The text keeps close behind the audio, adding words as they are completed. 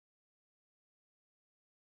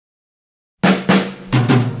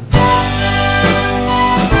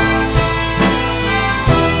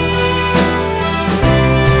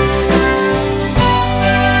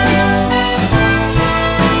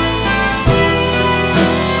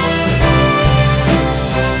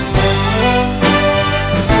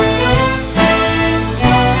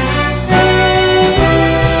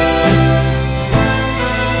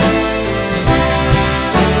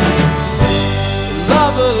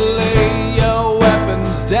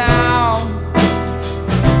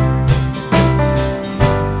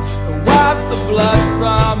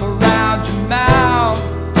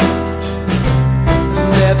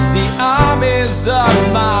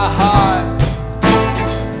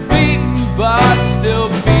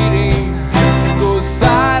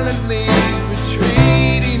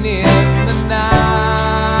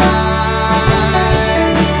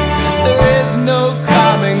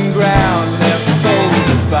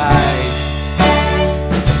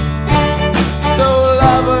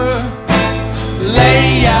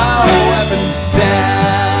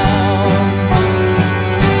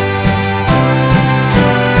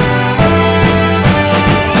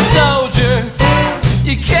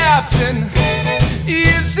captain.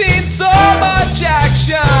 You've seen so much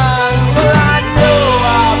action. Well, I know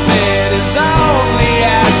our bed is only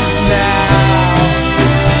ashes now,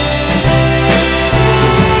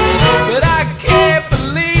 but I can't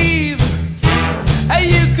believe how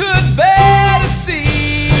you could bear to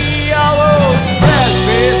see all those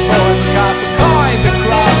fresh-faced boys with copper coins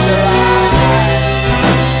across their eyes.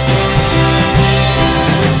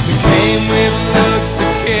 They came with looks to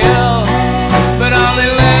kill, but all they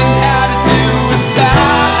learned how to do was die.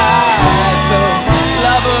 So,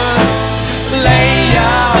 lovers, lay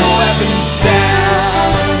your weapons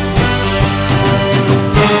down.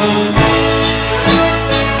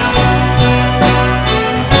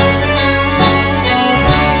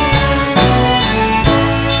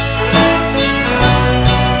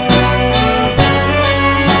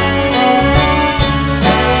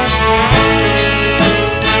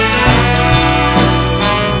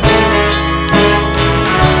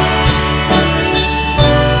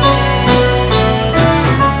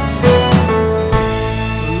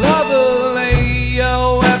 Lover, lay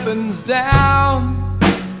your weapons down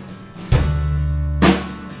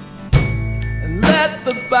and let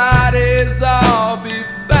the bodies all be